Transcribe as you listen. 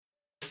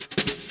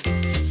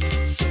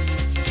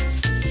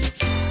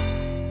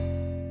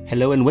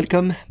Hello and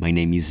welcome. My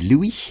name is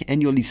Louis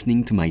and you're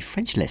listening to my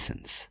French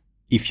lessons.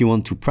 If you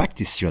want to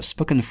practice your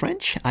spoken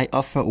French, I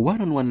offer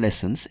one-on-one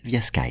lessons via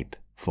Skype.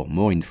 For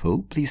more info,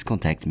 please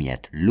contact me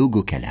at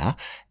logokala,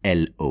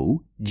 Logokala,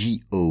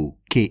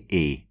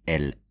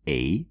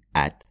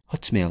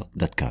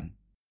 @hotmail.com.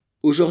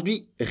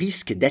 Aujourd'hui,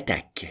 risque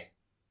d'attaque.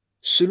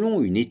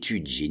 Selon une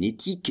étude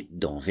génétique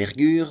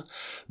d'envergure,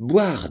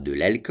 boire de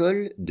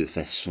l'alcool de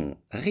façon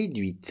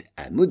réduite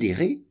à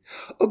modérée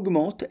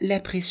augmente la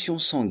pression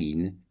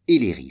sanguine et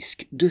les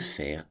risques de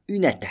faire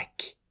une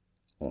attaque.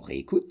 On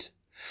réécoute.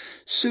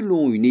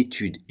 Selon une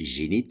étude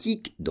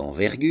génétique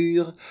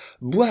d'envergure,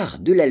 boire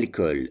de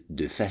l'alcool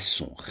de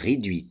façon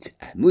réduite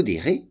à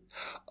modérée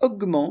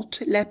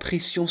augmente la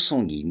pression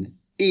sanguine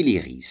et les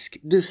risques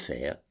de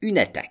faire une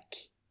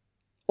attaque.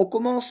 On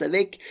commence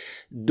avec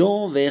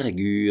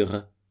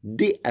d'envergure.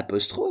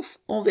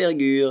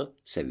 Envergure,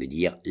 ça veut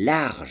dire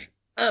large,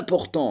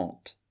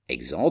 importante.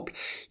 Exemple,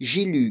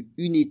 j'ai lu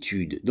une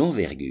étude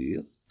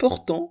d'envergure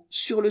portant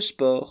sur le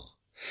sport.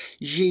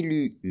 J'ai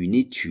lu une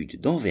étude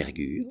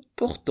d'envergure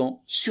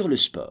portant sur le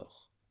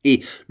sport.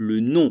 Et le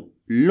nom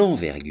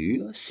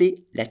l'envergure,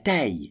 c'est la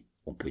taille.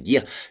 On peut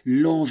dire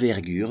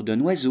l'envergure d'un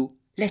oiseau,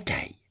 la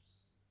taille.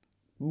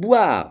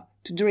 Boire,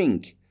 to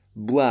drink,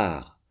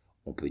 boire.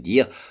 On peut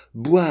dire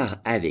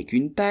boire avec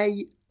une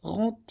paille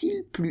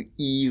rend-il plus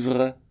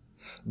ivre?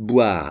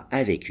 Boire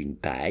avec une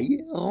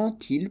paille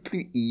rend-il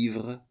plus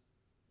ivre?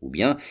 Ou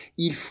bien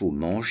il faut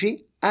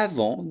manger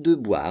avant de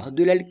boire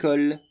de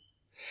l'alcool.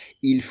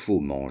 Il faut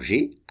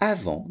manger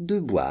avant de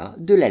boire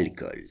de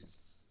l'alcool.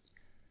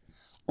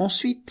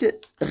 Ensuite,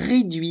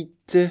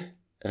 réduite.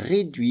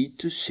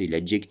 Réduite, c'est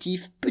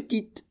l'adjectif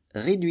petite,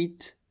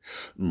 réduite.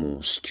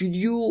 Mon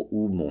studio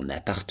ou mon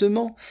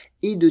appartement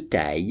est de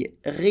taille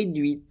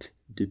réduite,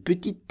 de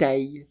petite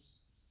taille.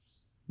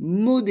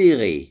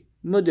 Modéré,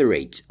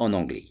 moderate en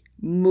anglais,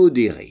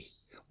 modéré.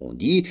 On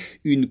dit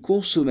une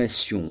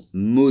consommation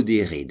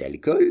modérée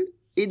d'alcool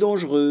est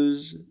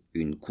dangereuse.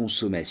 Une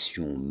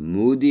consommation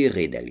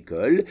modérée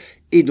d'alcool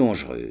est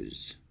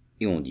dangereuse.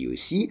 Et on dit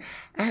aussi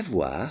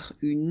avoir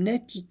une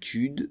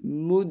attitude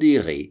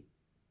modérée.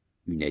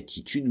 Une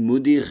attitude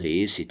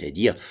modérée,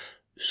 c'est-à-dire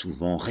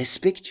souvent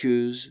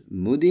respectueuse,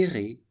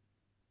 modérée.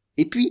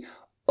 Et puis,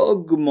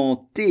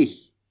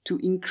 augmenter, to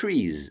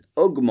increase,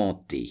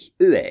 augmenter,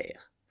 ER.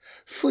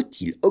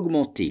 Faut-il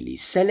augmenter les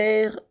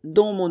salaires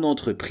dans mon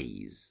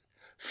entreprise?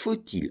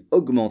 Faut-il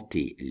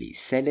augmenter les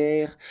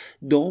salaires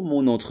dans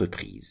mon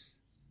entreprise?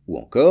 Ou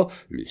encore,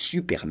 le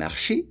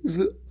supermarché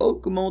veut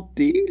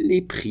augmenter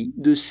les prix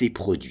de ses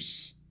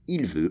produits.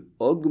 Il veut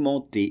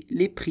augmenter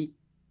les prix.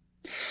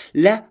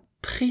 La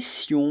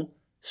pression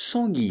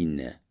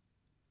sanguine.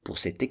 Pour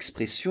cette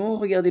expression,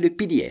 regardez le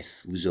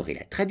PDF. Vous aurez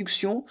la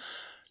traduction,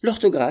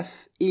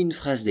 l'orthographe et une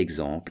phrase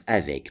d'exemple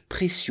avec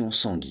pression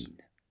sanguine.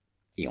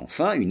 Et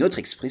enfin, une autre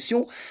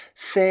expression,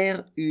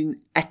 faire une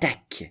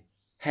attaque.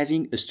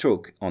 Having a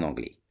stroke en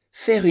anglais.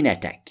 Faire une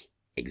attaque.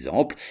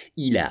 Exemple,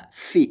 il a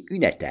fait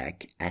une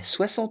attaque à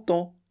 60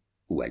 ans.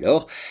 Ou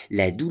alors,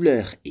 la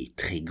douleur est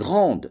très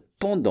grande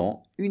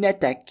pendant une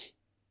attaque.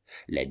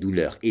 La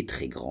douleur est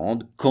très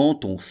grande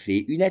quand on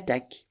fait une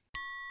attaque.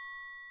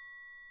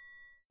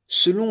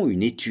 Selon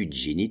une étude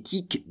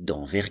génétique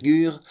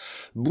d'envergure,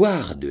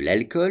 boire de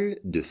l'alcool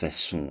de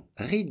façon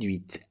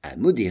réduite à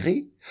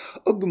modérée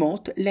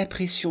augmente la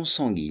pression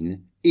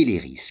sanguine et les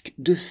risques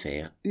de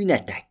faire une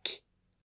attaque.